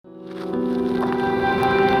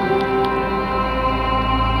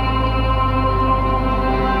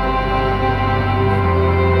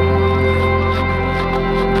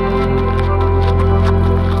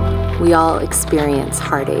experience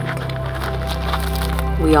heartache.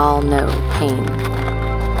 We all know pain.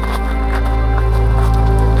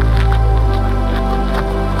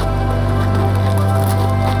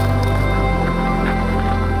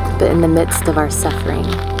 But in the midst of our suffering,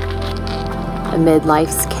 amid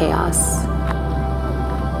life's chaos,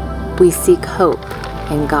 we seek hope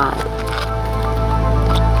in God.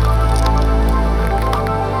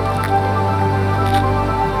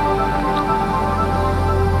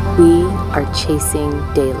 We are chasing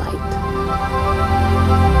daylight.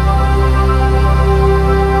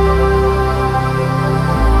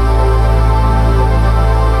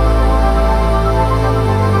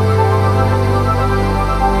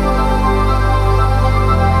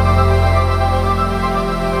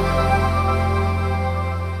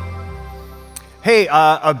 Hey,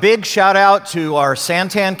 a big shout out to our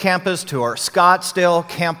Santan campus, to our Scottsdale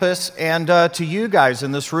campus, and to you guys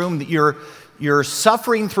in this room that you're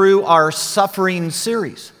suffering through our suffering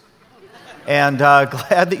series. And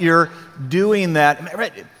glad that you're doing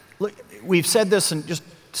that. Look, we've said this and just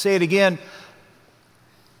say it again.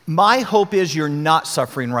 My hope is you're not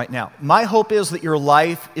suffering right now. My hope is that your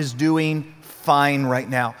life is doing fine right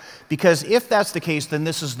now. Because if that's the case, then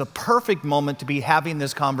this is the perfect moment to be having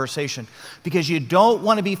this conversation. Because you don't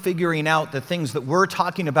want to be figuring out the things that we're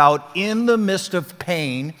talking about in the midst of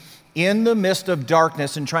pain, in the midst of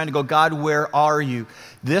darkness, and trying to go, God, where are you?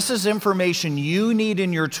 This is information you need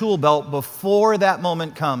in your tool belt before that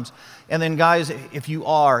moment comes. And then guys, if you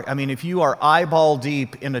are eyeball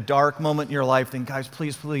deep in a dark moment in your life, then guys,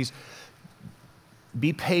 please,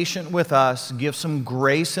 be patient with us, give some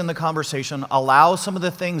grace in the conversation, allow some of the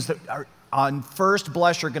things that are on first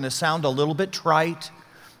blush are going to sound a little bit trite,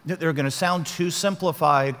 they're going to sound too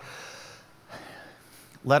simplified.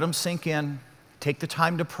 Let them sink in, take the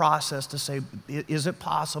time to process, to say, is it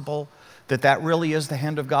possible that that really is the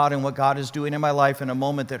hand of God and what God is doing in my life in a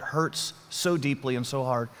moment that hurts so deeply and so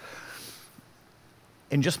hard?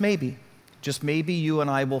 And just maybe you and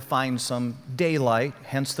I will find some daylight,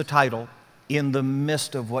 hence the title, in the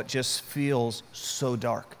midst of what just feels so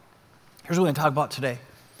dark. Here's what we're going to talk about today.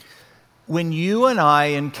 When you and I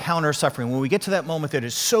encounter suffering, when we get to that moment that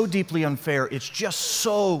is so deeply unfair, it's just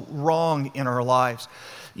so wrong in our lives,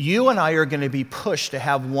 you and I are going to be pushed to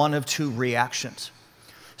have one of two reactions.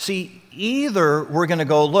 See, either we're going to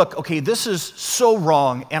go, look, okay, this is so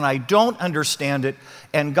wrong and I don't understand it,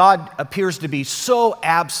 and God appears to be so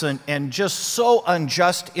absent and just so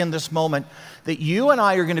unjust in this moment that you and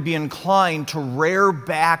I are going to be inclined to rear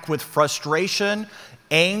back with frustration,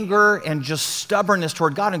 anger, and just stubbornness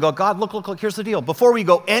toward God and go, God, look, here's the deal. Before we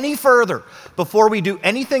go any further, before we do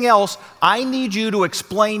anything else, I need you to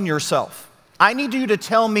explain yourself. I need you to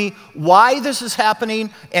tell me why this is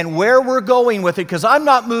happening and where we're going with it, because I'm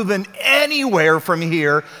not moving anywhere from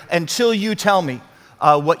here until you tell me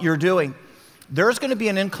what you're doing. There's going to be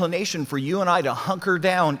an inclination for you and I to hunker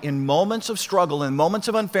down in moments of struggle, in moments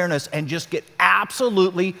of unfairness, and just get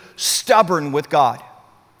absolutely stubborn with God.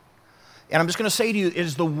 And I'm just going to say to you, it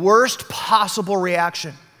is the worst possible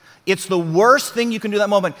reaction. It's the worst thing you can do that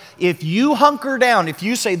moment. If you hunker down, if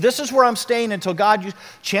you say, this is where I'm staying until God,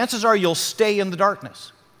 chances are you'll stay in the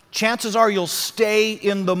darkness. Chances are you'll stay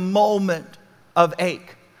in the moment of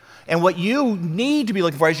ache. And what you need to be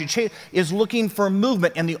looking for as you change is looking for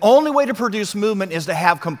movement. And the only way to produce movement is to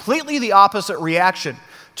have completely the opposite reaction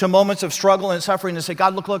to moments of struggle and suffering, and say,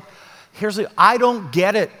 God, look, I don't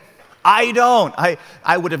get it. I don't.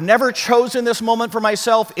 I would have never chosen this moment for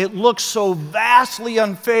myself. It looks so vastly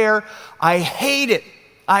unfair. I hate it.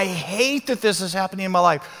 I hate that this is happening in my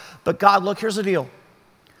life. But God, look, here's the deal.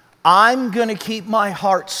 I'm going to keep my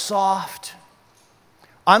heart soft.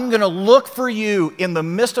 I'm going to look for you in the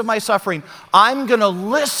midst of my suffering. I'm going to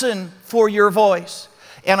listen for your voice.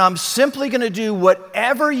 And I'm simply going to do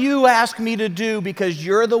whatever you ask me to do because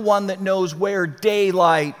you're the one that knows where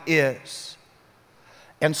daylight is.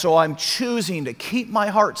 And so I'm choosing to keep my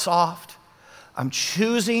heart soft. I'm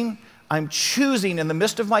choosing in the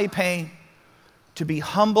midst of my pain to be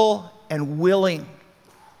humble and willing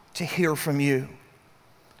to hear from you.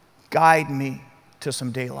 Guide me to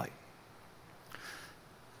some daylight.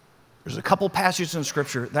 There's a couple passages in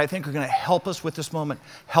Scripture that I think are going to help us with this moment,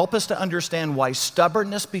 help us to understand why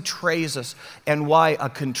stubbornness betrays us and why a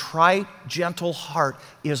contrite, gentle heart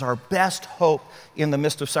is our best hope in the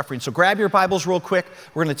midst of suffering. So grab your Bibles real quick.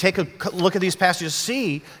 We're going to take a look at these passages,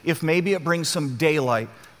 see if maybe it brings some daylight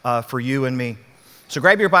for you and me. So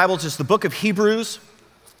grab your Bibles. It's the book of Hebrews.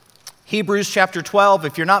 Hebrews chapter 12.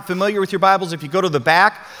 If you're not familiar with your Bibles, if you go to the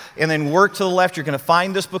back and then work to the left, you're going to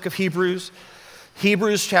find this book of Hebrews.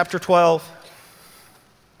 Hebrews chapter 12.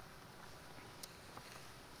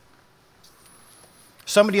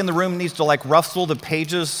 Somebody in the room needs to like ruffle the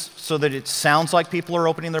pages so that it sounds like people are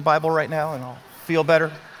opening their Bible right now, and I'll feel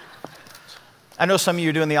better. I know some of you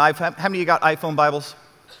are doing the iPhone. How many of you got iPhone Bibles?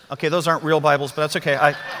 Okay, those aren't real Bibles, but that's okay.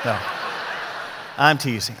 No. I'm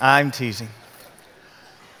teasing.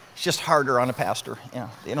 It's just harder on a pastor.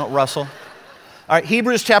 They don't rustle. All right,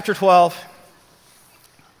 Hebrews chapter 12.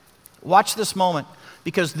 Watch this moment,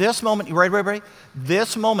 because this moment, you ready?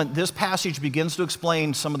 This moment, this passage begins to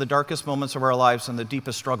explain some of the darkest moments of our lives and the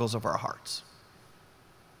deepest struggles of our hearts.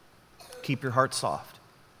 Keep your heart soft.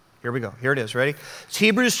 Here we go. Here it is. Ready? It's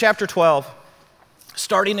Hebrews chapter 12,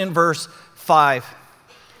 starting in verse 5.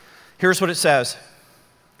 Here's what it says.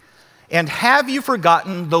 And have you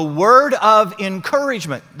forgotten the word of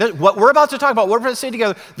encouragement? What we're about to talk about, what we're going to say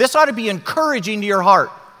together, this ought to be encouraging to your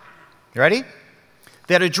heart. You ready?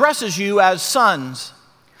 That addresses you as sons.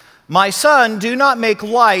 My son, do not make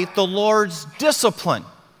light the Lord's discipline,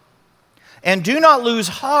 and do not lose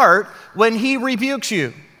heart when he rebukes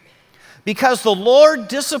you. Because the Lord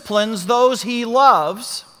disciplines those he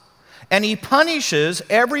loves, and he punishes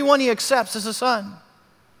everyone he accepts as a son,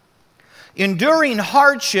 enduring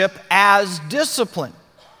hardship as discipline.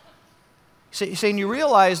 And you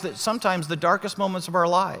realize that sometimes the darkest moments of our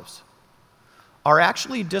lives are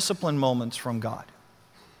actually discipline moments from God.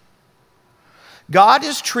 God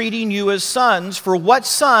is treating you as sons, for what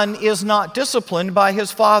son is not disciplined by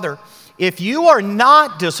his father? If you are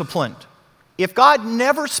not disciplined, if God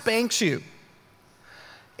never spanks you,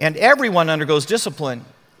 and everyone undergoes discipline,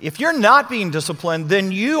 if you're not being disciplined,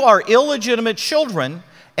 then you are illegitimate children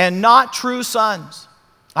and not true sons.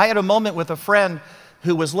 I had a moment with a friend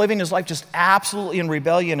who was living his life just absolutely in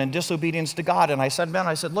rebellion and disobedience to God. And I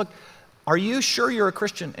said, look, are you sure you're a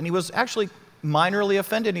Christian? And he was actually minorly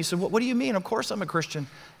offended. And he said, what do you mean? Of course I'm a Christian.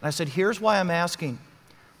 And I said, here's why I'm asking.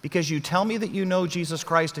 Because you tell me that you know Jesus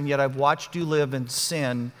Christ, and yet I've watched you live in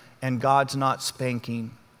sin, and God's not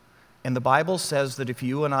spanking. And the Bible says that if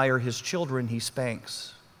you and I are his children, he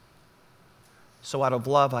spanks. So out of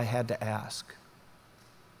love, I had to ask.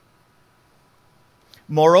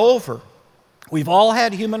 Moreover, we've all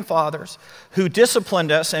had human fathers who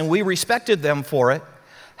disciplined us, and we respected them for it.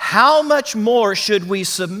 How much more should we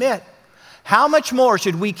submit? How much more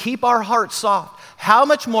should we keep our hearts soft? How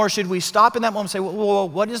much more should we stop in that moment and say, whoa,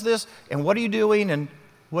 what is this? And what are you doing? And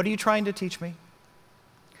what are you trying to teach me?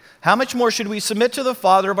 How much more should we submit to the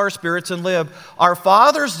Father of our spirits and live? Our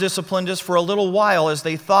fathers disciplined us for a little while as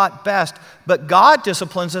they thought best, but God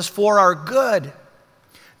disciplines us for our good,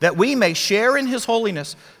 that we may share in his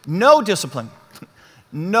holiness. No discipline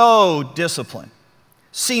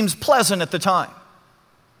seems pleasant at the time.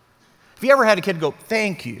 Have you ever had a kid go,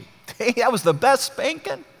 thank you? That was the best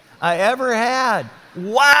spanking I ever had.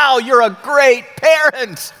 Wow, you're a great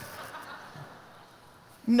parent.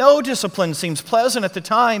 No discipline seems pleasant at the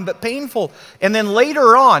time, but painful. And then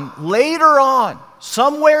later on,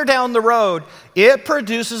 somewhere down the road, it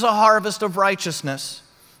produces a harvest of righteousness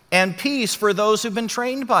and peace for those who've been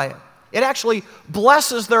trained by it. It actually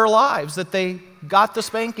blesses their lives that they got the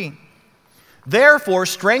spanking. Therefore,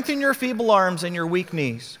 strengthen your feeble arms and your weak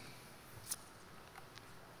knees.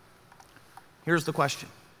 Here's the question.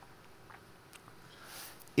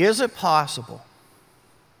 Is it possible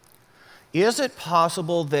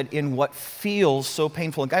that in what feels so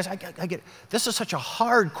painful, and guys, I get it. This is such a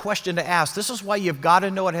hard question to ask. This is why you've got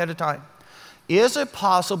to know it ahead of time. Is it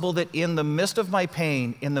possible that in the midst of my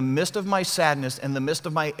pain, in the midst of my sadness, in the midst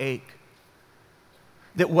of my ache,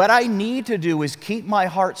 that what I need to do is keep my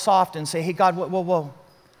heart soft and say, hey, God, whoa.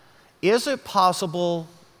 Is it possible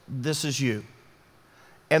this is you?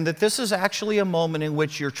 And that this is actually a moment in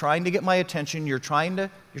which you're trying to get my attention, you're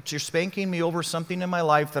spanking me over something in my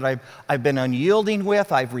life that I've been unyielding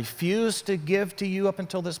with, I've refused to give to you up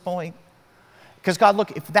until this point. Because God,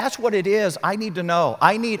 look, if that's what it is, I need to know.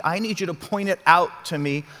 I need you to point it out to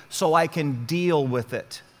me so I can deal with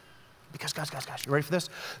it. Because guys, you ready for this?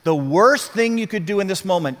 The worst thing you could do in this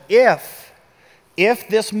moment, if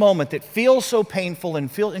this moment that feels so painful and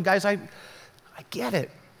guys, I get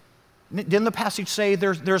it. Didn't the passage say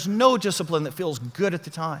there's no discipline that feels good at the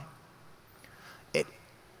time?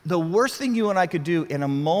 The worst thing you and I could do in a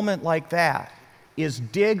moment like that is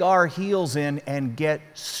dig our heels in and get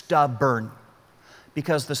stubborn,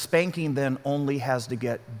 because the spanking then only has to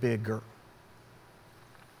get bigger.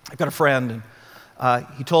 I've got a friend, and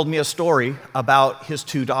he told me a story about his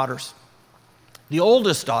two daughters. The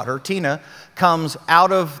oldest daughter, Tina, comes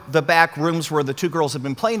out of the back rooms where the two girls have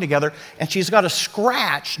been playing together, and she's got a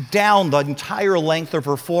scratch down the entire length of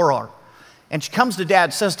her forearm. And she comes to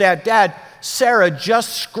Dad, says, Dad, Sarah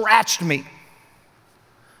just scratched me.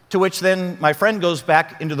 To which then my friend goes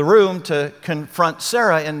back into the room to confront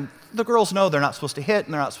Sarah, and the girls know they're not supposed to hit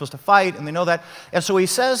and they're not supposed to fight, and they know that. And so he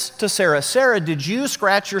says to Sarah, Sarah, did you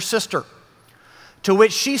scratch your sister? To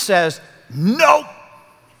which she says, no.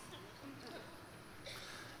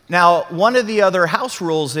 Now, one of the other house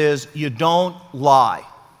rules is you don't lie.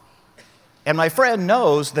 And my friend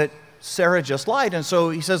knows that Sarah just lied. And so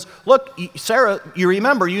he says, look, Sarah, you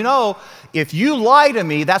remember, you know, if you lie to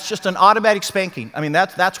me, that's just an automatic spanking. I mean,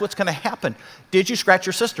 that's what's going to happen. Did you scratch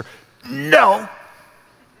your sister? No.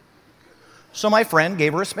 So my friend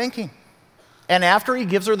gave her a spanking. And after he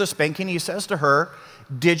gives her the spanking, he says to her,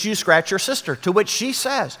 did you scratch your sister? To which she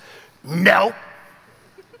says, no.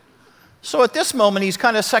 So at this moment, he's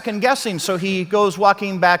kind of second guessing. So he goes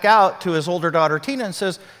walking back out to his older daughter, Tina, and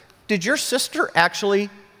says, did your sister actually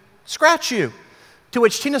scratch you? To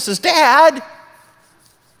which Tina says, Dad.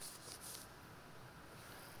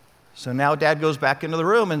 So now Dad goes back into the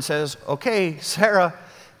room and says, okay, Sarah,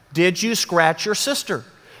 did you scratch your sister?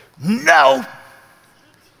 No.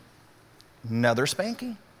 Another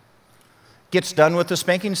spanking. Gets done with the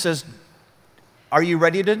spanking, says, are you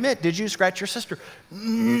ready to admit, did you scratch your sister?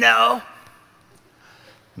 No.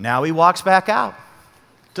 Now he walks back out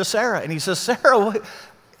to Sarah and he says, Sarah,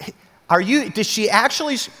 did she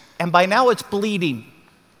actually, and by now it's bleeding.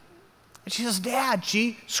 And she says, Dad,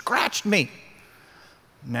 she scratched me.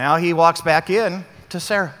 Now he walks back in to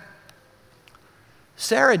Sarah.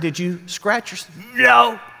 Sarah, did you scratch your,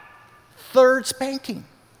 no. Third spanking.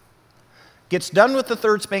 Gets done with the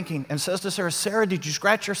third spanking and says to Sarah, Sarah, did you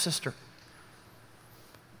scratch your sister?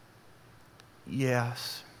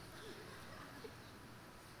 Yes.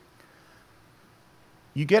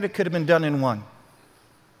 You get it, could have been done in one.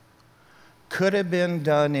 Could have been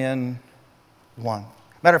done in one.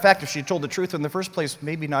 Matter of fact, if she told the truth in the first place,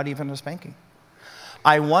 maybe not even a spanking.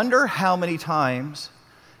 I wonder how many times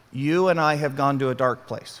you and I have gone to a dark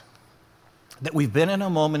place. That we've been in a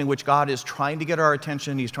moment in which God is trying to get our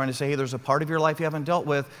attention. He's trying to say, hey, there's a part of your life you haven't dealt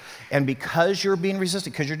with. And because you're being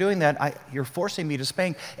resistant, because you're doing that, you're forcing me to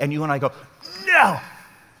spank. And you and I go, no.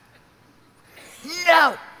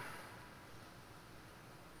 No.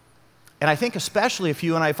 And I think especially if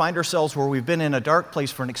you and I find ourselves where we've been in a dark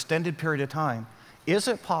place for an extended period of time, is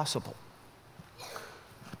it possible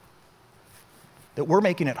that we're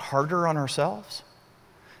making it harder on ourselves?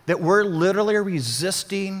 That we're literally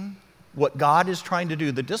resisting what God is trying to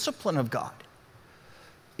do, the discipline of God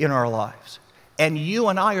in our lives. And you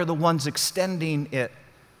and I are the ones extending it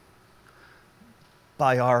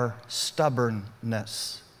by our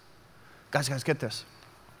stubbornness. Guys, get this.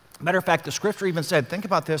 Matter of fact, the scripture even said, think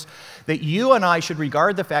about this, that you and I should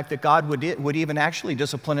regard the fact that God would even actually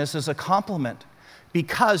discipline us as a compliment.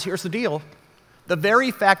 Because, here's the deal, the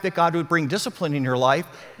very fact that God would bring discipline in your life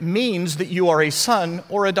means that you are a son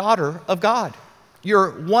or a daughter of God.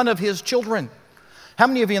 You're one of his children. How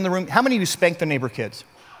many of you in the room, how many of you spank the neighbor kids?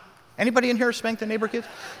 Anybody in here spank the neighbor kids?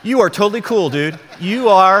 You are totally cool, dude. You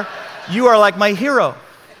are like my hero.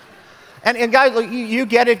 And guys, you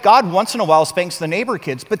get it, God once in a while spanks the neighbor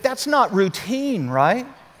kids, but that's not routine, right?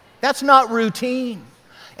 That's not routine.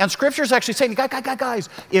 And Scripture's actually saying, guys,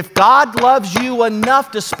 if God loves you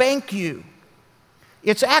enough to spank you,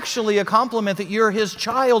 it's actually a compliment that you're his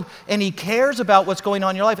child and he cares about what's going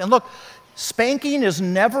on in your life. And look, spanking is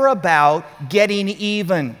never about getting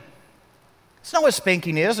even. It's not what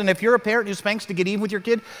spanking is. And if you're a parent who spanks to get even with your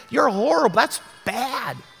kid, you're horrible. That's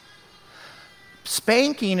bad.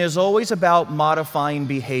 Spanking is always about modifying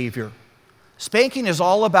behavior. Spanking is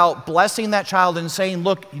all about blessing that child and saying,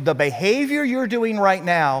 look, the behavior you're doing right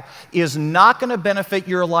now is not going to benefit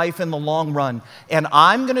your life in the long run. And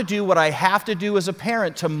I'm going to do what I have to do as a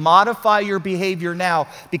parent to modify your behavior now,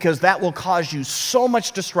 because that will cause you so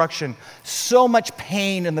much destruction, so much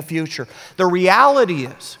pain in the future. The reality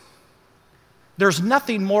is, there's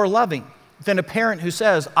nothing more loving than a parent who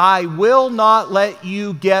says, I will not let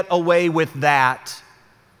you get away with that,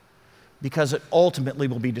 because it ultimately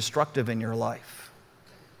will be destructive in your life.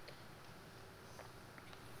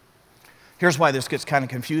 Here's why this gets kind of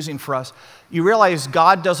confusing for us. You realize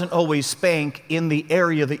God doesn't always spank in the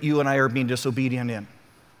area that you and I are being disobedient in.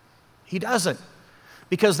 He doesn't,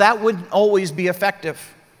 because that wouldn't always be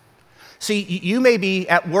effective. See, you may be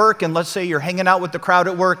at work, and let's say you're hanging out with the crowd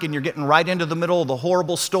at work, and you're getting right into the middle of the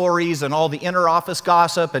horrible stories and all the inter-office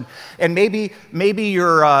gossip, and maybe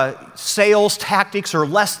your sales tactics are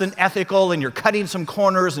less than ethical, and you're cutting some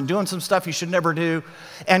corners and doing some stuff you should never do.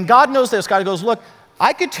 And God knows this. God goes, look,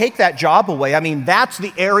 I could take that job away. I mean, that's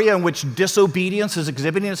the area in which disobedience is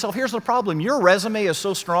exhibiting itself. Here's the problem. Your resume is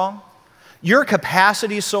so strong. Your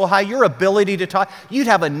capacity is so high, your ability to talk, you'd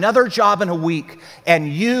have another job in a week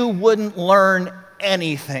and you wouldn't learn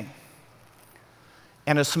anything.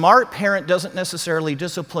 And a smart parent doesn't necessarily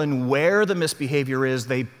discipline where the misbehavior is,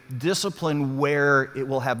 they discipline where it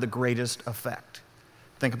will have the greatest effect.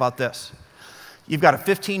 Think about this. You've got a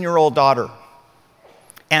 15-year-old daughter,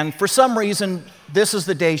 and for some reason, this is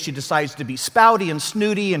the day she decides to be spouty and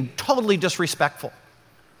snooty and totally disrespectful.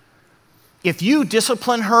 If you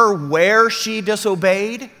discipline her where she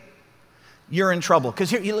disobeyed, you're in trouble.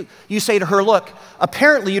 Because you say to her, look,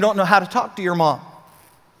 apparently you don't know how to talk to your mom.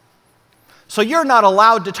 So you're not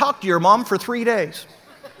allowed to talk to your mom for 3 days.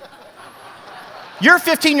 Your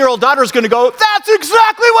 15-year-old daughter is going to go, that's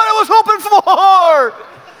exactly what I was hoping for.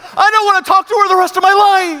 I don't want to talk to her the rest of my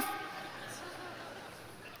life.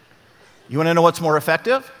 You want to know what's more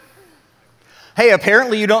effective? Hey,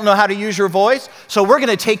 apparently you don't know how to use your voice, so we're going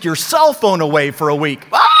to take your cell phone away for a week.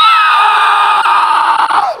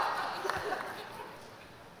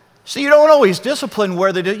 So you don't always discipline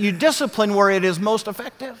you discipline where it is most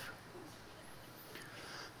effective.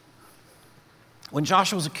 When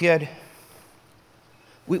Joshua was a kid,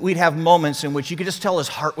 we'd have moments in which you could just tell his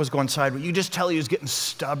heart was going sideways. You could just tell he was getting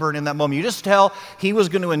stubborn in that moment. You just tell he was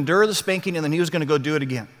going to endure the spanking and then he was going to go do it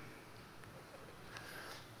again.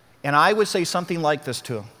 And I would say something like this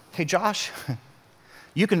to him. Hey, Josh,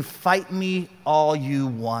 you can fight me all you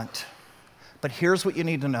want, but here's what you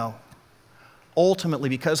need to know. Ultimately,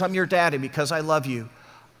 because I'm your dad and because I love you,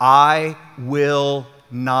 I will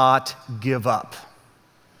not give up.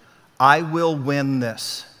 I will win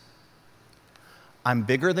this. I'm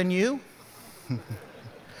bigger than you,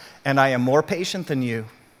 and I am more patient than you,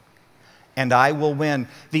 and I will win.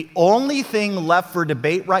 The only thing left for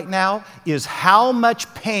debate right now is how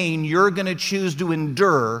much pain you're going to choose to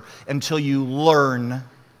endure until you learn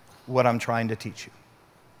what I'm trying to teach you.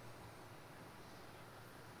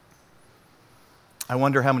 I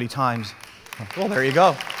wonder how many times, well, there you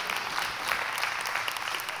go.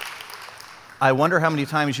 I wonder how many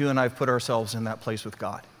times you and I have put ourselves in that place with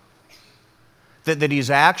God. That he's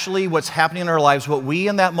actually, what's happening in our lives, what we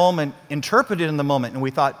in that moment interpreted in the moment, and we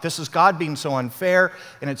thought, this is God being so unfair,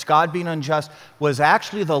 and it's God being unjust, was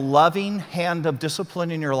actually the loving hand of discipline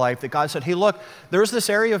in your life. That God said, hey, look, there's this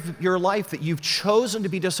area of your life that you've chosen to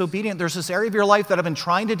be disobedient. There's this area of your life that I've been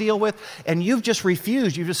trying to deal with, and you've just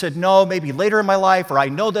refused. You've just said, no, maybe later in my life, or I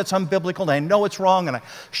know that's unbiblical, and I know it's wrong, and I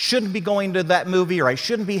shouldn't be going to that movie, or I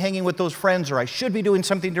shouldn't be hanging with those friends, or I should be doing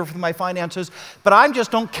something different with my finances, but I just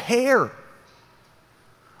don't care.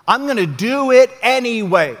 I'm going to do it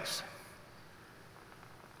anyways.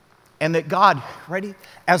 And that God, ready,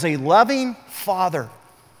 as a loving father,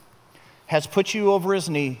 has put you over his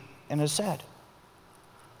knee and has said,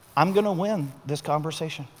 I'm going to win this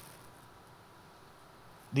conversation.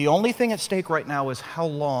 The only thing at stake right now is how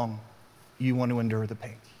long you want to endure the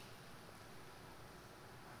pain.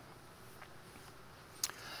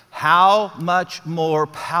 How much more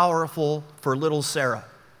powerful for little Sarah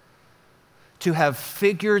to have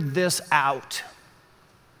figured this out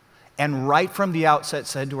and right from the outset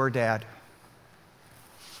said to her dad,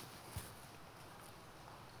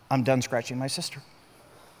 I'm done scratching my sister.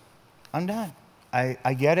 I'm done.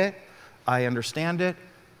 I get it. I understand it.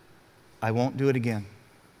 I won't do it again.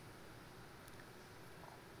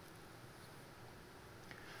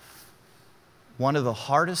 One of the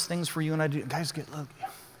hardest things for you and I to do, guys, look,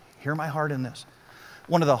 hear my heart in this.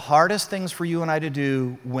 One of the hardest things for you and I to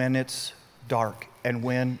do when it's dark and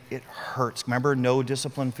when it hurts, remember, no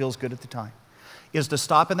discipline feels good at the time, is to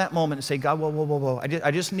stop in that moment and say, God, whoa.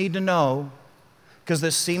 I just need to know, because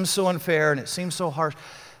this seems so unfair and it seems so harsh.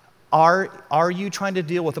 Are you trying to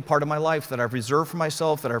deal with a part of my life that I've reserved for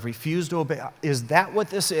myself, that I've refused to obey? Is that what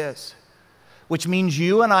this is? Which means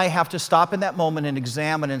you and I have to stop in that moment and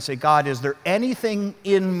examine and say, God, is there anything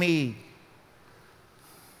in me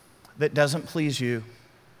that doesn't please you?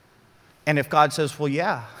 And if God says, well,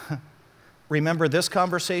 yeah, remember this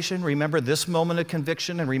conversation, remember this moment of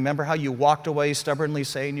conviction, and remember how you walked away stubbornly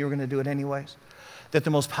saying you were going to do it anyways. That the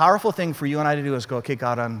most powerful thing for you and I to do is go, okay,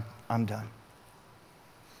 God, I'm done.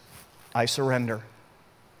 I surrender.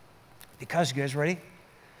 Because, you guys ready?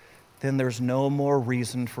 Then there's no more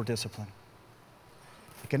reason for discipline.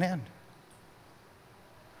 It can end.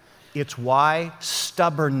 It's why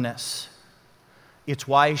stubbornness, it's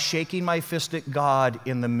why shaking my fist at God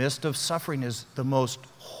in the midst of suffering is the most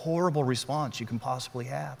horrible response you can possibly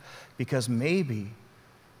have, because maybe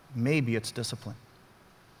it's discipline.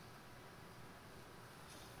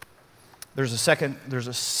 There's a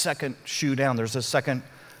second shoe down. There's a second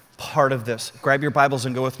part of this. Grab your Bibles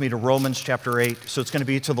and go with me to Romans chapter 8. So it's going to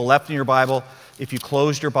be to the left in your Bible. If you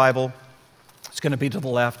closed your Bible, It's going to be to the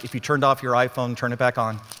left. If you turned off your iPhone, turn it back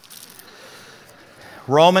on.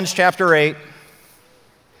 Romans chapter 8.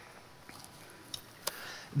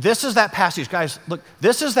 This is that passage, guys, look,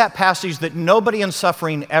 this is that passage that nobody in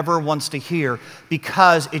suffering ever wants to hear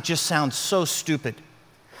because it just sounds so stupid.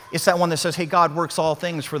 It's that one that says, hey, God works all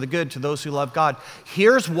things for the good to those who love God.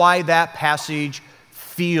 Here's why that passage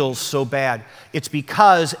feels so bad. It's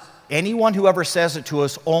because anyone who ever says it to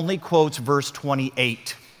us only quotes verse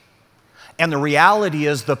 28. And the reality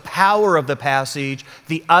is the power of the passage,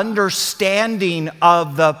 the understanding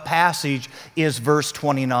of the passage is verse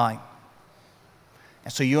 29.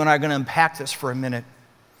 And so you and I are going to unpack this for a minute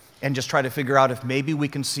and just try to figure out if maybe we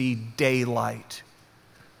can see daylight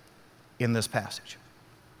in this passage.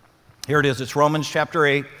 Here it is. It's Romans chapter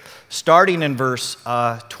 8, starting in verse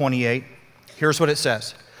 28. Here's what it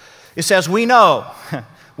says. It says, we know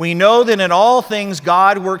that in all things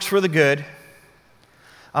God works for the good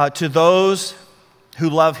to those who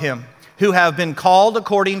love him, who have been called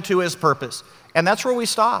according to his purpose. And that's where we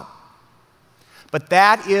stop. But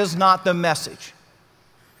that is not the message.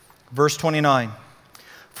 Verse 29,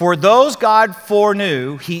 for those God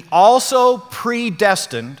foreknew, he also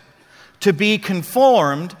predestined to be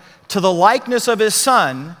conformed to the likeness of his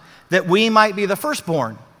Son, that we might be the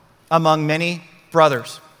firstborn among many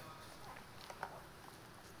brothers.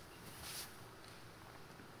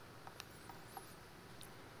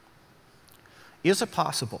 Is it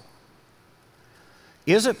possible?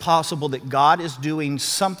 Is it possible that God is doing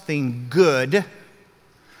something good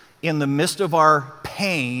in the midst of our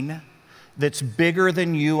pain that's bigger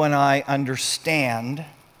than you and I understand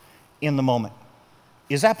in the moment?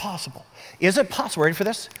 Is that possible? Is it possible, ready for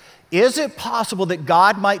this? Is it possible that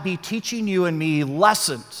God might be teaching you and me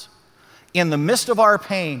lessons in the midst of our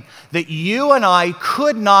pain that you and I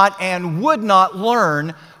could not and would not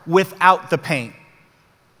learn without the pain?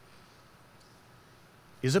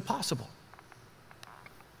 Is it possible?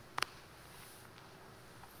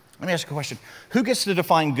 Let me ask you a question. Who gets to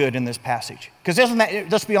define good in this passage? Because isn't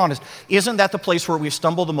that, let's be honest, isn't that the place where we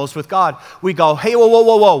stumble the most with God? We go, hey,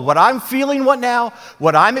 whoa. What I'm feeling now,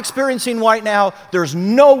 what I'm experiencing right now, there's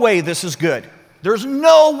no way this is good. There's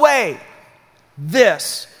no way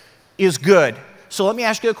this is good. So let me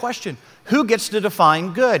ask you a question. Who gets to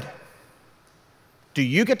define good? Do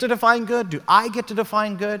you get to define good? Do I get to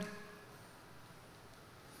define good?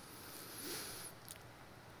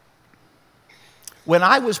 When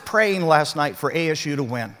I was praying last night for ASU to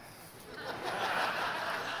win,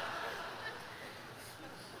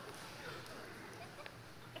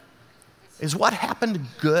 is what happened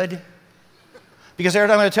good? Because every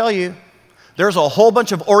time I'm going to tell you, there's a whole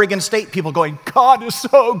bunch of Oregon State people going, God is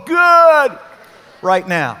so good right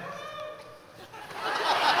now.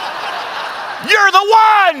 You're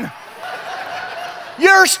the one!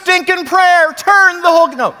 Your stinking prayer turned the whole...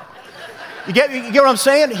 No. You get what I'm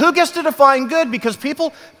saying? Who gets to define good? Because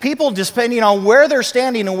people, depending on where they're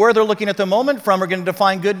standing and where they're looking at the moment from, are going to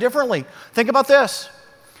define good differently. Think about this.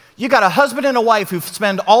 You got a husband and a wife who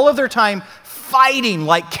spend all of their time fighting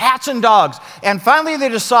like cats and dogs, and finally they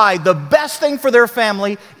decide the best thing for their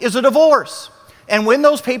family is a divorce. And when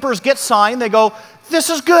those papers get signed, they go, this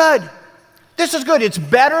is good. This is good. It's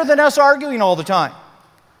better than us arguing all the time.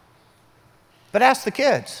 But ask the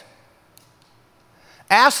kids.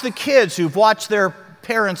 Ask the kids who've watched their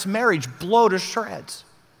parents' marriage blow to shreds.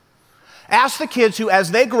 Ask the kids who,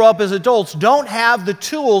 as they grow up as adults, don't have the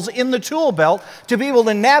tools in the tool belt to be able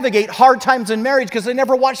to navigate hard times in marriage because they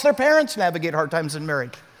never watched their parents navigate hard times in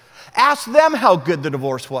marriage. Ask them how good the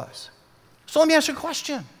divorce was. So let me ask you a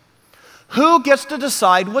question. Who gets to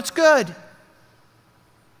decide what's good?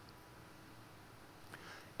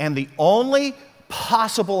 And the only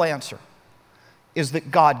possible answer is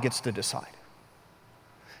that God gets to decide.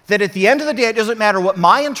 That at the end of the day, it doesn't matter what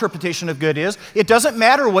my interpretation of good is. It doesn't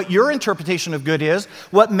matter what your interpretation of good is.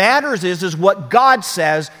 What matters is what God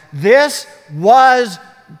says, this was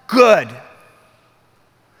good.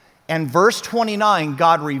 And verse 29,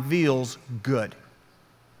 God reveals good.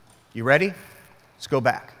 You ready? Let's go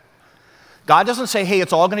back. God doesn't say, hey,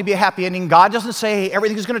 it's all going to be a happy ending. God doesn't say, hey,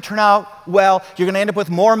 everything's going to turn out well. You're going to end up with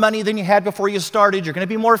more money than you had before you started. You're going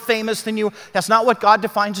to be more famous than you. That's not what God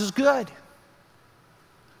defines as good.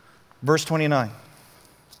 Verse 29.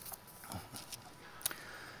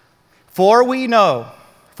 For we know,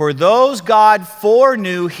 for those God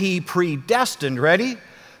foreknew, he predestined, ready?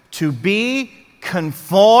 To be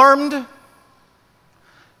conformed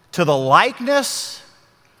to the likeness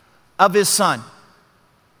of his Son.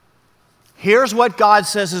 Here's what God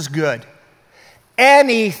says is good.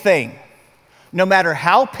 Anything, no matter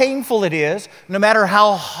how painful it is, no matter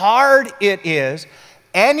how hard it is,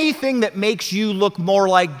 anything that makes you look more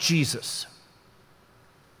like Jesus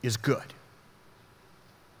is good.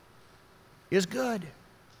 Is good.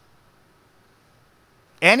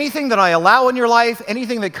 Anything that I allow in your life,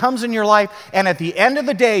 anything that comes in your life, and at the end of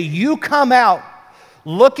the day, you come out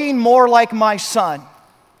looking more like my son,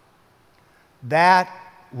 that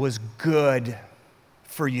was good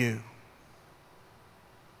for you.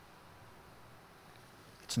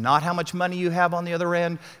 It's not how much money you have on the other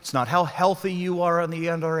end. It's not how healthy you are on the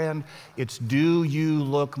other end. It's do you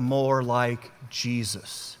look more like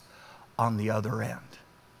Jesus on the other end?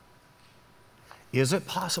 Is it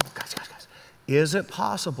possible, guys, is it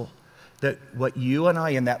possible that what you and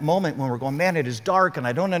I, in that moment when we're going, man, it is dark and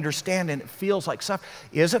I don't understand and it feels like suffering,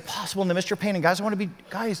 is it possible in the midst of your pain? And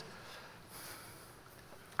guys,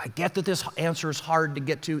 I get that this answer is hard to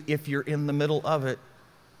get to if you're in the middle of it,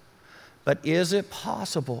 but is it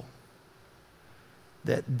possible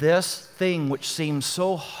that this thing which seems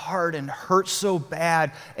so hard and hurts so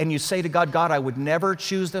bad, and you say to God, God, I would never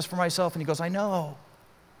choose this for myself, and he goes, I know,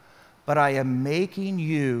 but I am making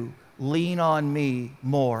you lean on me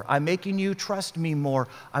more. I'm making you trust me more.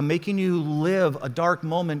 I'm making you live a dark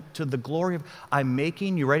moment to the glory of, I'm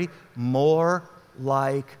making you, ready? More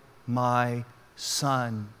like my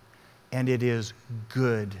son. And it is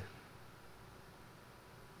good.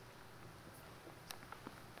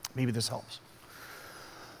 Maybe this helps.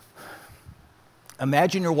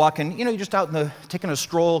 Imagine you're walking, you're just out taking a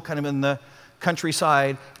stroll kind of in the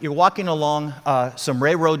countryside. You're walking along some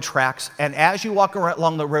railroad tracks, and as you walk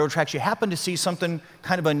along the railroad tracks, you happen to see something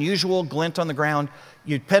kind of unusual glint on the ground.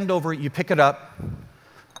 You bend over, you pick it up.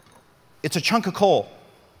 It's a chunk of coal.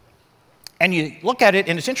 And you look at it,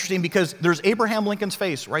 and it's interesting because there's Abraham Lincoln's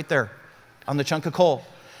face right there on the chunk of coal.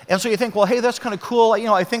 And so you think, well, hey, that's kind of cool.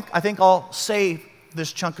 I think I'll save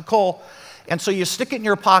this chunk of coal. And so you stick it in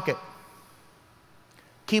your pocket.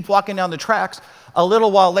 Keep walking down the tracks. A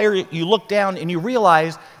little while later, you look down and you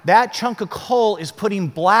realize that chunk of coal is putting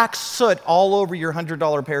black soot all over your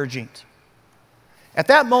 $100 pair of jeans. At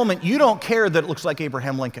that moment, you don't care that it looks like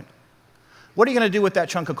Abraham Lincoln. What are you going to do with that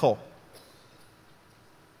chunk of coal?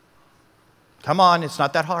 Come on, it's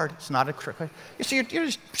not that hard. It's not a trick. You see, you're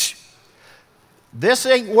just, this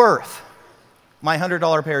ain't worth my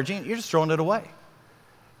 $100 pair of jeans. You're just throwing it away.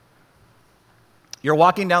 You're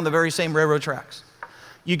walking down the very same railroad tracks.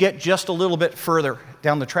 You get just a little bit further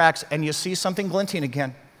down the tracks and you see something glinting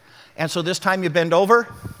again. And so this time you bend over,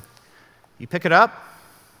 you pick it up,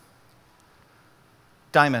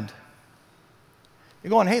 diamond.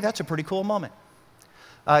 You're going, hey, that's a pretty cool moment.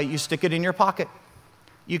 You stick it in your pocket.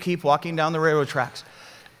 You keep walking down the railroad tracks.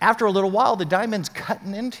 After a little while, the diamond's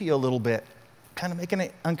cutting into you a little bit, kind of making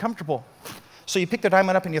it uncomfortable. So you pick the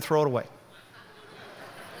diamond up and you throw it away.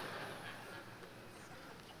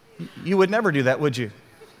 You would never do that, would you?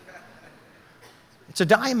 It's a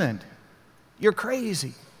diamond. You're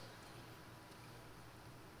crazy.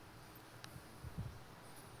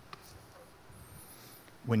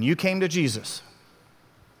 When you came to Jesus,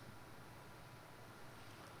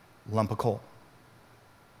 lump of coal.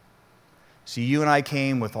 See, you and I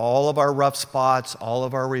came with all of our rough spots, all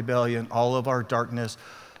of our rebellion, all of our darkness,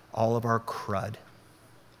 all of our crud.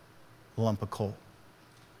 Lump of coal.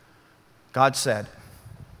 God said,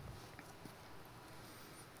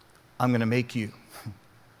 I'm going to make you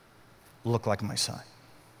look like my son.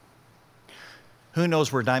 Who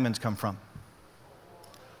knows where diamonds come from?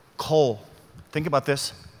 Coal. Think about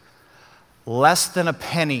this. Less than a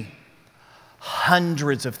penny,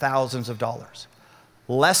 hundreds of thousands of dollars.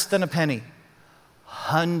 Less than a penny,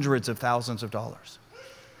 hundreds of thousands of dollars.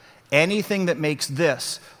 Anything that makes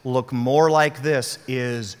this look more like this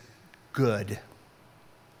is good.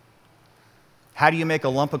 How do you make a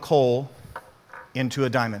lump of coal into a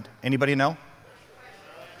diamond? Anybody know?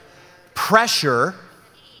 Pressure.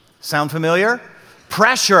 Sound familiar?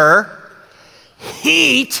 Pressure.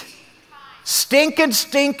 Heat. Stinking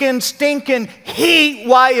heat.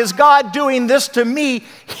 Why is God doing this to me?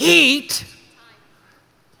 Heat.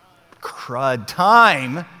 Crud.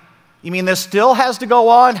 Time. You mean this still has to go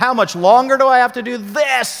on? How much longer do I have to do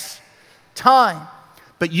this? Time.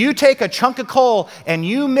 But you take a chunk of coal and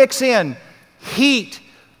you mix in heat,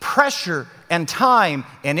 pressure, and time,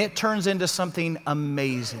 and it turns into something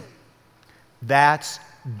amazing. That's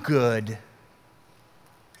good.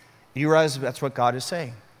 You realize that's what God is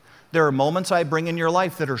saying. There are moments I bring in your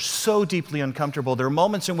life that are so deeply uncomfortable. There are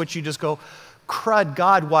moments in which you just go, crud,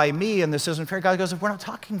 God, why me? And this isn't fair. God goes, we're not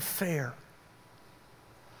talking fair.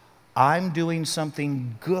 I'm doing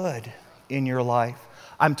something good in your life.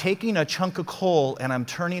 I'm taking a chunk of coal and I'm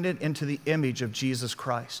turning it into the image of Jesus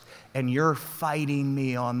Christ. And you're fighting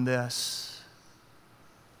me on this.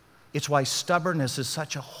 It's why stubbornness is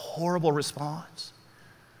such a horrible response.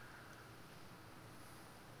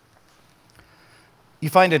 You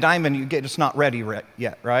find a diamond, it's not ready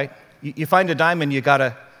yet, right? You find a diamond, you got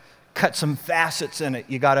to cut some facets in it.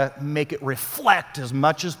 You got to make it reflect as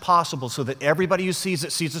much as possible so that everybody who sees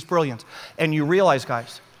it sees its brilliance. And you realize,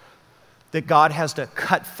 guys, that God has to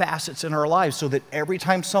cut facets in our lives so that every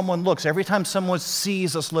time someone looks, every time someone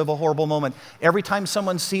sees us live a horrible moment, every time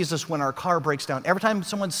someone sees us when our car breaks down, every time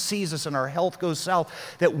someone sees us and our health goes south,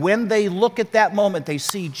 that when they look at that moment, they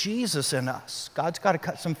see Jesus in us. God's got to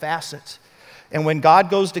cut some facets. And when God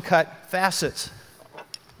goes to cut facets,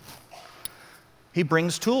 He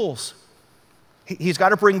brings tools. He's got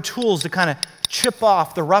to bring tools to kind of chip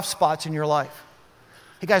off the rough spots in your life.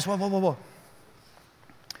 Hey guys, whoa.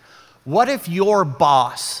 What if your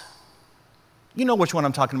boss, you know which one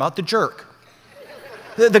I'm talking about, the jerk,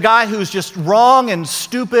 the guy who's just wrong and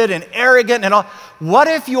stupid and arrogant and all, what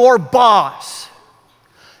if your boss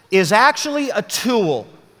is actually a tool,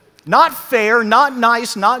 not fair, not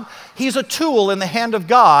nice, he's a tool in the hand of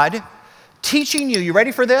God, teaching you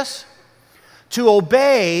ready for this? To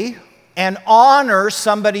obey and honor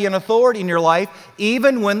somebody in authority in your life,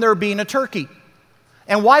 even when they're being a turkey.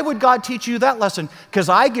 And why would God teach you that lesson? Because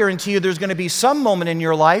I guarantee you there's going to be some moment in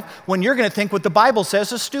your life when you're going to think what the Bible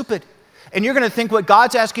says is stupid. And you're going to think what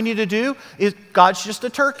God's asking you to do is God's just a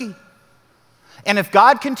turkey. And if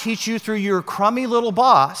God can teach you through your crummy little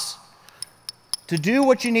boss to do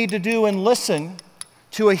what you need to do and listen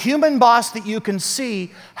to a human boss that you can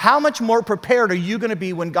see, how much more prepared are you going to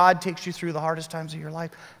be when God takes you through the hardest times of your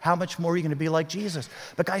life? How much more are you going to be like Jesus?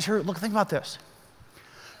 But guys, think about this.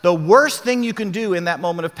 The worst thing you can do in that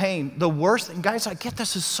moment of pain, the worst thing, guys, I get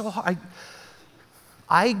this is so hard.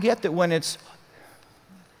 I get that when it's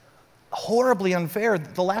horribly unfair,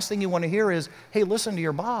 the last thing you want to hear is, hey, listen to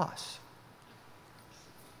your boss.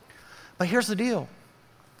 But here's the deal.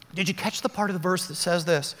 Did you catch the part of the verse that says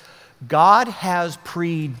this? God has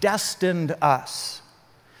predestined us.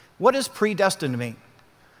 What does predestined mean?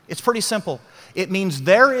 It's pretty simple. It means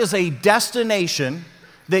there is a destination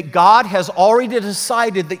that God has already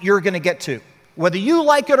decided that you're going to get to. Whether you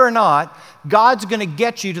like it or not, God's going to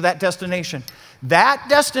get you to that destination. That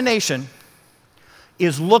destination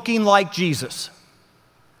is looking like Jesus.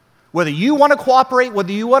 Whether you want to cooperate,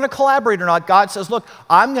 whether you want to collaborate or not, God says, look,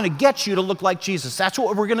 I'm going to get you to look like Jesus. That's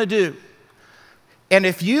what we're going to do. And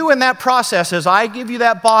if you in that process, as I give you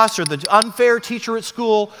that boss or the unfair teacher at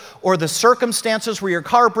school or the circumstances where your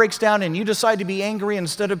car breaks down and you decide to be angry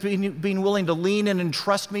instead of being willing to lean in and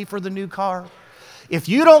trust me for the new car, if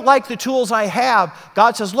you don't like the tools I have,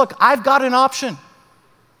 God says, look, I've got an option.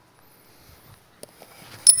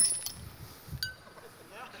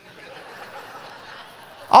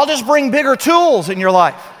 I'll just bring bigger tools in your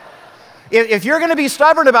life. If you're going to be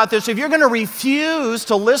stubborn about this, if you're going to refuse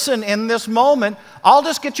to listen in this moment, I'll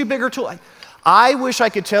just get you bigger tools. I wish I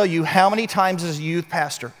could tell you how many times as a youth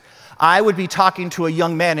pastor, I would be talking to a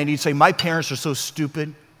young man and he'd say, my parents are so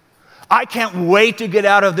stupid. I can't wait to get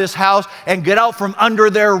out of this house and get out from under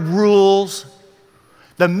their rules.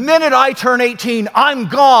 The minute I turn 18, I'm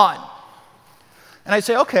gone. And I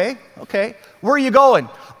say, okay, where are you going?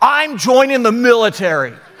 I'm joining the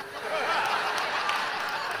military.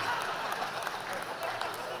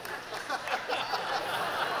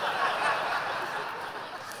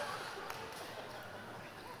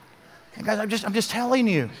 And guys, I'm just telling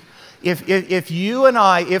you, if you and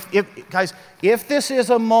I, if this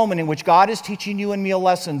is a moment in which God is teaching you and me a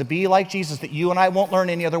lesson to be like Jesus that you and I won't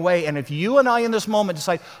learn any other way, and if you and I in this moment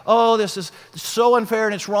decide, oh, this is so unfair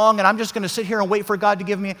and it's wrong, and I'm just going to sit here and wait for God to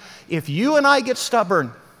give me, if you and I get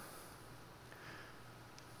stubborn,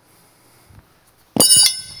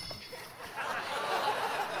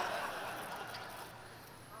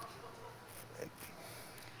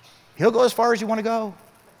 He'll go as far as you want to go.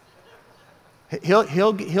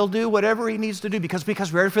 He'll do whatever he needs to do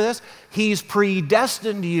because ready for this? He's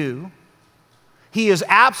predestined you. He is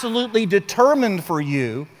absolutely determined for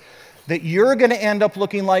you that you're going to end up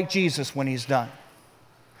looking like Jesus when he's done.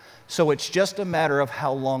 So it's just a matter of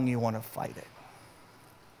how long you want to fight it.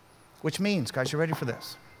 Which means, guys, you ready for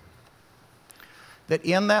this? That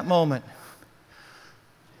in that moment,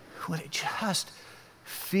 when it just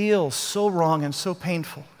feels so wrong and so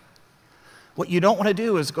painful, what you don't want to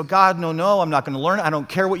do is go, God, no, I'm not going to learn it. I don't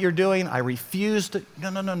care what you're doing. I refuse to.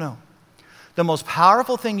 No. The most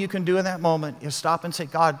powerful thing you can do in that moment is stop and say,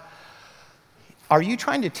 God, are you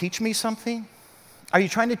trying to teach me something? Are you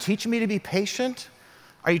trying to teach me to be patient?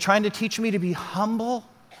 Are you trying to teach me to be humble?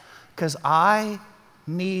 Because I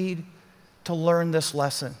need to learn this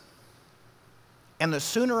lesson. And the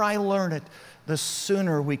sooner I learn it, the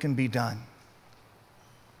sooner we can be done.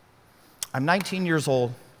 I'm 19 years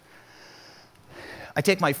old. I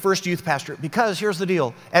take my first youth pastor because here's the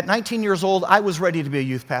deal. At 19 years old, I was ready to be a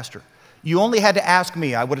youth pastor. You only had to ask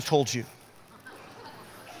me, I would have told you.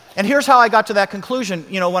 And here's how I got to that conclusion.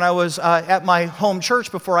 You know, when I was at my home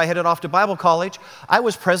church before I headed off to Bible college, I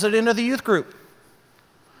was president of the youth group.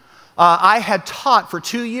 I had taught for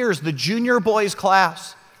 2 years the junior boys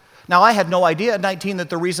class. Now, I had no idea at 19 that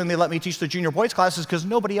the reason they let me teach the junior boys class is because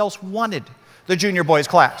nobody else wanted the junior boys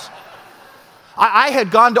class. I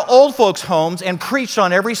had gone to old folks' homes and preached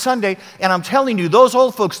on every Sunday, and I'm telling you, those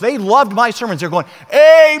old folks, they loved my sermons. They're going,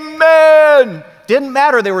 amen! Didn't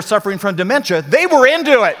matter they were suffering from dementia. They were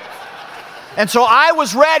into it. And so I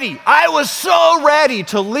was ready. I was so ready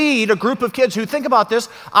to lead a group of kids who, think about this,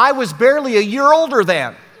 I was barely a year older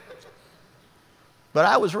than. But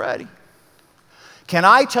I was ready. Can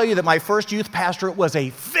I tell you that my first youth pastorate was a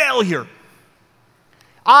failure?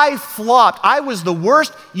 I flopped. I was the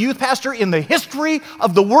worst youth pastor in the history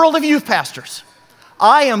of the world of youth pastors.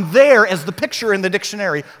 I am there as the picture in the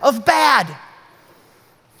dictionary of bad.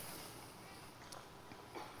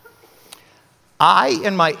 I,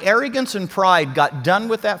 in my arrogance and pride, got done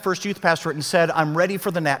with that first youth pastorate and said, I'm ready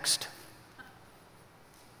for the next.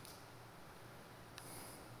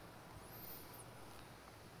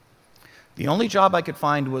 The only job I could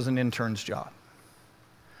find was an intern's job.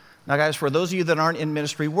 Now, guys, for those of you that aren't in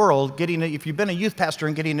ministry world, if you've been a youth pastor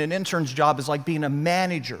and getting an intern's job is like being a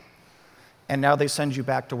manager, and now they send you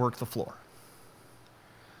back to work the floor.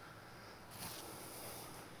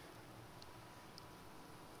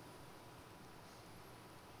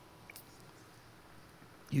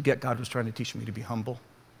 You get God was trying to teach me to be humble.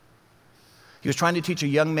 He was trying to teach a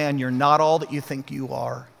young man, you're not all that you think you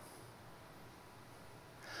are.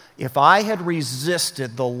 If I had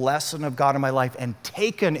resisted the lesson of God in my life and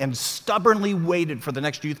taken and stubbornly waited for the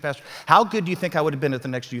next youth pastor, how good do you think I would have been at the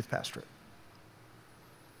next youth pastorate?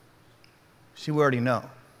 See, we already know.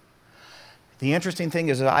 The interesting thing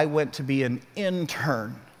is that I went to be an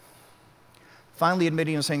intern, finally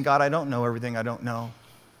admitting and saying, God, I don't know everything I don't know.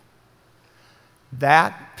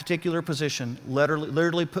 That particular position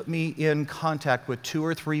literally put me in contact with 2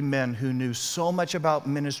 or 3 men who knew so much about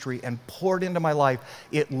ministry and poured into my life.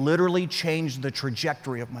 It literally changed the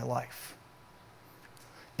trajectory of my life.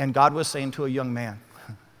 And God was saying to a young man,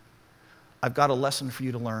 I've got a lesson for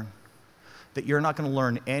you to learn that you're not going to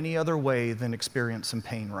learn any other way than experience some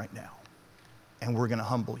pain right now. And we're going to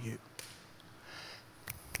humble you.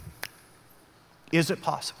 Is it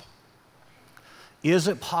possible? Is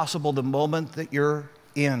it possible the moment that you're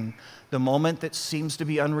in, the moment that seems to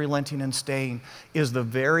be unrelenting and staying, is the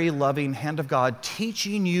very loving hand of God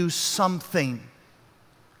teaching you something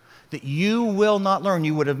that you will not learn,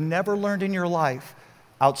 you would have never learned in your life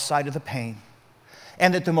outside of the pain?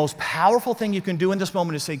 And that the most powerful thing you can do in this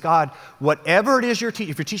moment is say, God, whatever it is you're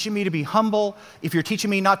teaching, if you're teaching me to be humble, if you're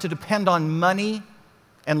teaching me not to depend on money,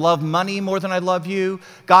 and love money more than I love you.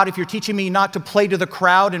 God, if you're teaching me not to play to the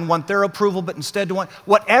crowd and want their approval, but instead to want,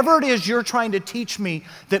 whatever it is you're trying to teach me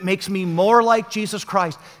that makes me more like Jesus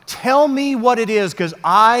Christ, tell me what it is, because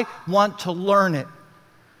I want to learn it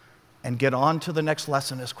and get on to the next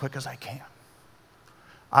lesson as quick as I can.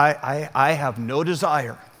 I have no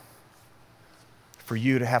desire for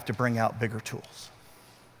you to have to bring out bigger tools.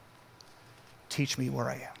 Teach me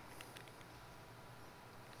where I am.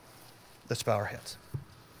 Let's bow our heads.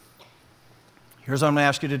 Here's what I'm going to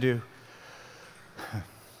ask you to do.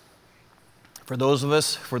 For those of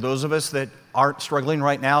us that aren't struggling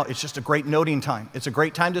right now, it's just a great noting time. It's a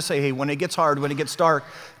great time to say, hey, when it gets hard, when it gets dark,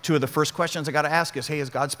 2 of the first questions I got to ask is, hey, is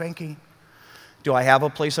God spanking? Do I have a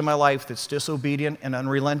place in my life that's disobedient and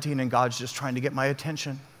unrelenting and God's just trying to get my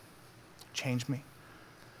attention? Change me.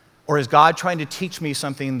 Or is God trying to teach me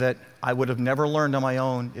something that I would have never learned on my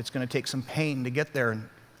own? It's going to take some pain to get there, and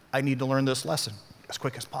I need to learn this lesson as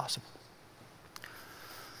quick as possible.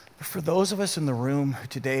 But for those of us in the room who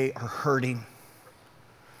today are hurting,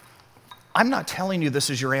 I'm not telling you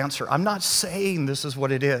this is your answer. I'm not saying this is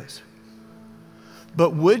what it is.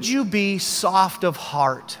 But would you be soft of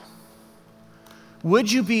heart?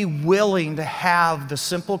 Would you be willing to have the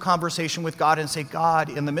simple conversation with God and say,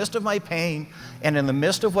 God, in the midst of my pain and in the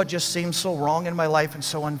midst of what just seems so wrong in my life and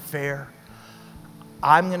so unfair,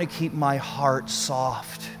 I'm going to keep my heart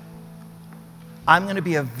soft. I'm going to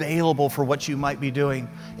be available for what you might be doing.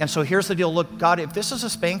 And so here's the deal. Look, God, if this is a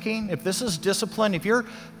spanking, if this is discipline, if you're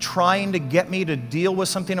trying to get me to deal with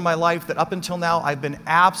something in my life that up until now I've been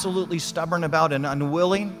absolutely stubborn about and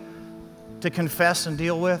unwilling to confess and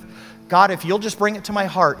deal with, God, if you'll just bring it to my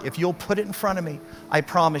heart, if you'll put it in front of me, I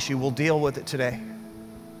promise you we'll deal with it today.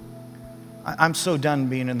 I'm so done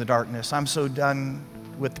being in the darkness. I'm so done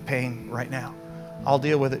with the pain right now. I'll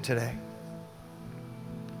deal with it today.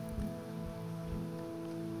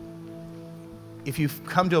 If you've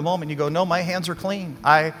come to a moment, you go, no, my hands are clean.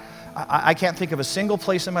 I can't think of a single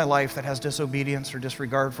place in my life that has disobedience or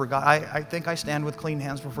disregard for God. I think I stand with clean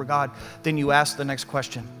hands before God. Then you ask the next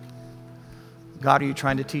question. God, are you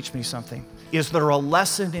trying to teach me something? Is there a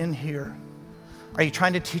lesson in here? Are you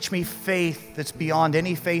trying to teach me faith that's beyond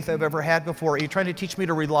any faith I've ever had before? Are you trying to teach me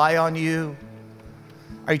to rely on you?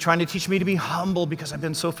 Are you trying to teach me to be humble because I've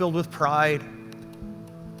been so filled with pride?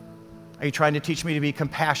 Are you trying to teach me to be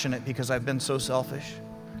compassionate because I've been so selfish?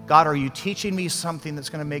 God, are you teaching me something that's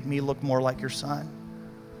going to make me look more like your son?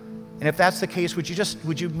 And if that's the case,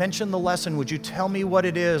 would you mention the lesson? Would you tell me what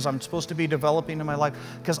it is I'm supposed to be developing in my life?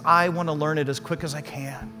 Because I want to learn it as quick as I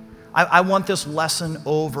can. I want this lesson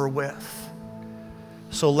over with.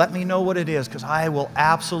 So let me know what it is, because I will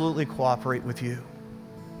absolutely cooperate with you.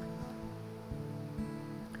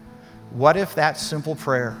 What if that simple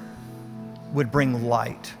prayer would bring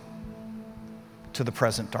light to the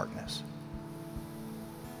present darkness?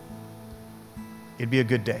 It'd be a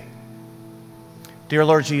good day. Dear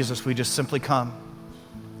Lord Jesus, we just simply come.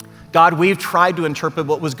 God, we've tried to interpret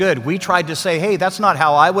what was good. We tried to say, hey, that's not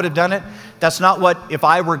how I would have done it. That's not what, if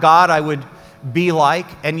I were God, I would be like.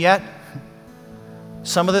 And yet,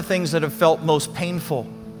 some of the things that have felt most painful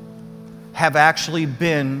have actually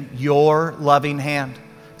been your loving hand.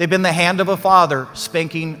 They've been the hand of a father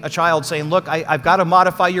spanking a child, saying, look, I've got to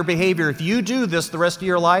modify your behavior. If you do this the rest of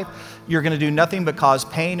your life, you're going to do nothing but cause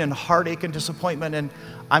pain and heartache and disappointment. And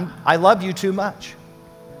I love you too much.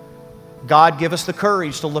 God, give us the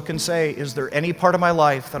courage to look and say, is there any part of my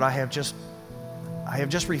life that I have just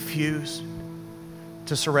refused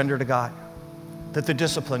to surrender to God, that the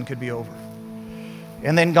discipline could be over?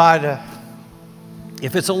 And then God,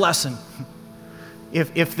 if it's a lesson,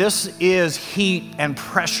 if this is heat and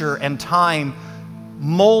pressure and time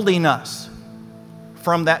molding us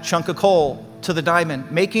from that chunk of coal to the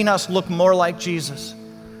diamond, making us look more like Jesus,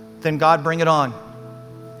 then God, bring it on.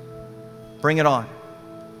 Bring it on.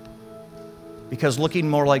 Because looking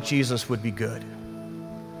more like Jesus would be good.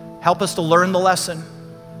 Help us to learn the lesson.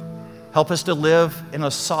 Help us to live in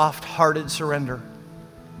a soft-hearted surrender,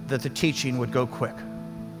 that the teaching would go quick.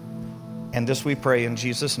 And this we pray in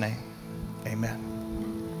Jesus' name. Amen.